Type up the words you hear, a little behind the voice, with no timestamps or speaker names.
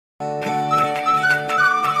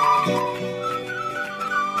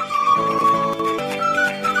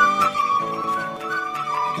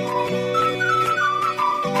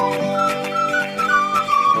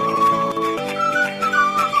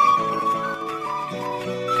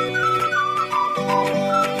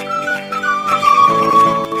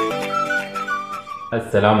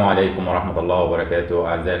السلام عليكم ورحمة الله وبركاته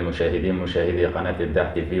أعزائي المشاهدين مشاهدي قناة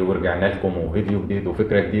إبداع تي ورجعنا لكم وفيديو جديد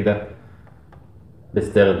وفكرة جديدة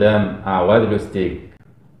باستخدام أعواد الأستيك.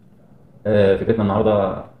 فكرتنا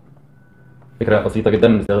النهاردة فكرة بسيطة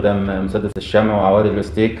جدا باستخدام مسدس الشمع وأعواد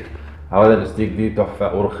الأستيك. أعواد الأستيك دي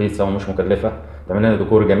تحفة ورخيصة ومش مكلفة، تعمل لنا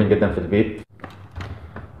ديكور جميل جدا في البيت.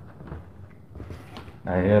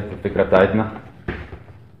 أهي الفكرة بتاعتنا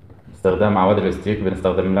باستخدام أعواد الأستيك،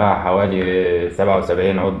 بنستخدم لها حوالي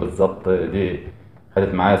 77 عود بالظبط. دي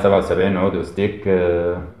خدت معايا 77 عود أستيك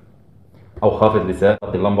أو خافض لسان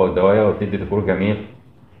اللمبة والدواية، وبتدي ديكور جميل.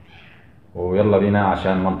 ويلا بينا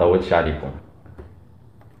عشان ما نطولش عليكم.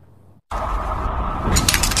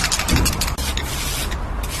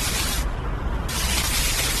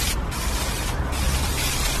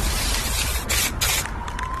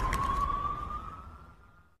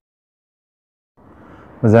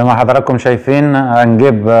 زي ما حضراتكم شايفين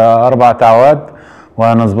هنجيب 4 أعواد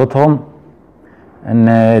وهنظبطهم ان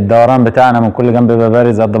الدوران بتاعنا من كل جنب يبقى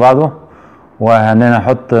بارز قد بعضه،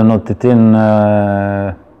 وهنحط نقطتين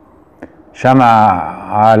شمع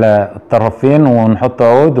على الطرفين ونحط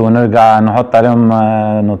عود، ونرجع نحط عليهم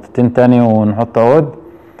نقطتين تاني ونحط عود.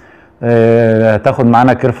 هتاخد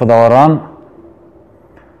معانا كيرف دوران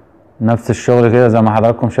نفس الشغل كده زي ما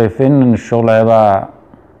حضراتكم شايفين ان الشغل هيبقى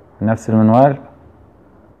نفس المنوال.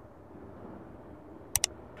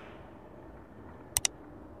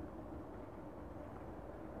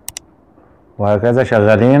 وهكذا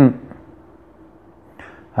شغالين.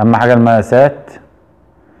 اهم حاجه المقاسات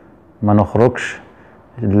ما نخرجش،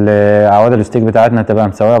 الاعواد الاستيك بتاعتنا تبقى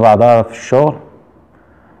مساويه بعضها في الشغل،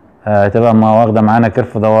 تبقى ما واخده معانا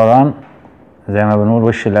كيرف دوران زي ما بنقول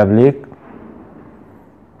وش الابليك.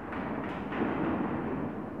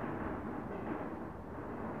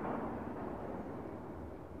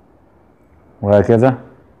 وهكذا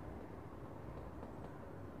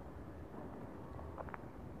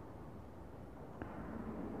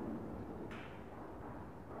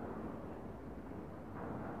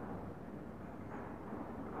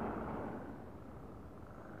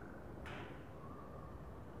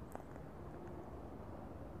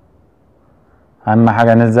اهم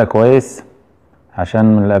حاجه نلزق كويس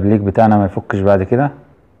عشان الابليك بتاعنا ما يفكش بعد كده،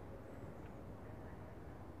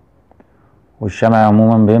 والشمع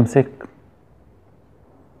عموما بيمسك.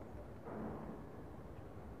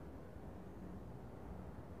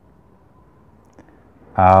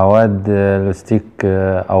 اعواد الاستيك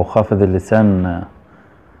او خافض اللسان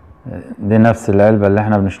دي نفس العلبة اللي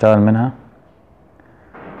احنا بنشتغل منها،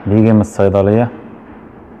 بيجي من الصيدلية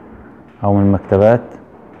او من المكتبات،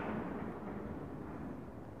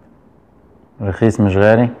 رخيص مش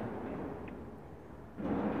غالي.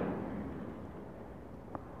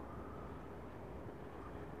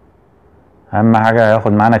 اهم حاجة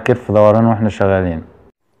هياخد معانا كيرف دوران واحنا شغالين.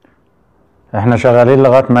 احنا شغالين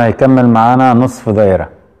لغاية ما يكمل معانا نصف دايرة،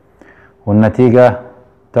 والنتيجة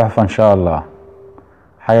تحفة ان شاء الله،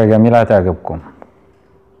 حاجة جميلة هتعجبكم.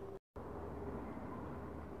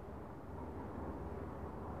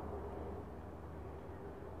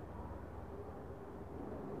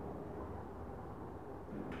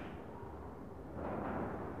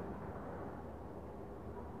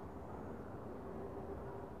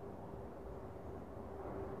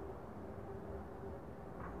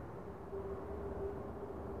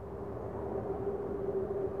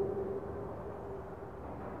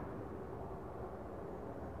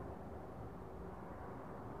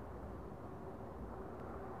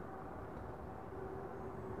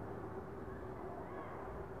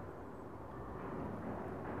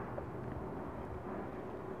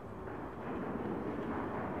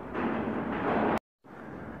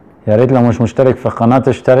 يا ريت لو مش مشترك في القناة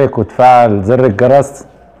تشترك وتفعل زر الجرس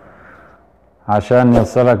عشان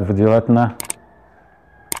يوصلك فيديوهاتنا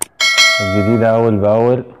الجديدة أول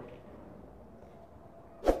بأول.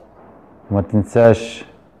 وما تنساش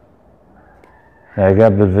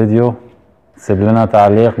إعجاب بالفيديو، سيب لنا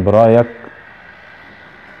تعليق برأيك.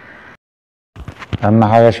 أهم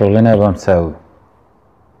حاجة شغلنا يبقى مساوي.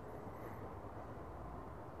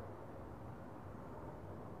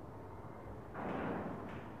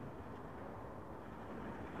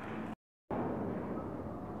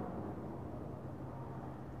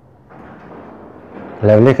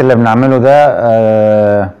 الابليك اللي بنعمله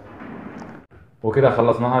ده وكده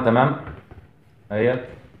خلصناها تمام. اهي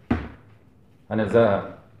هنلزقها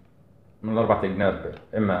من الأربع جناب،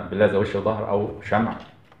 إما باللزق وش وظهر أو شمع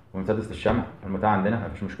ومسدس الشمع المتاح عندنا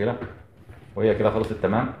مفيش مشكلة. وهي كده خلصت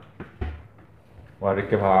تمام،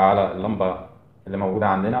 وهنركبها على اللمبة اللي موجودة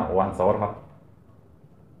عندنا وهنصورها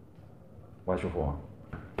وهشوفوها.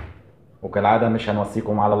 وكالعادة مش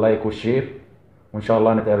هنوصيكم على اللايك والشير وان شاء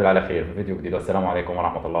الله نتقابل على خير في فيديو جديد، والسلام عليكم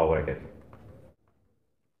ورحمة الله وبركاته.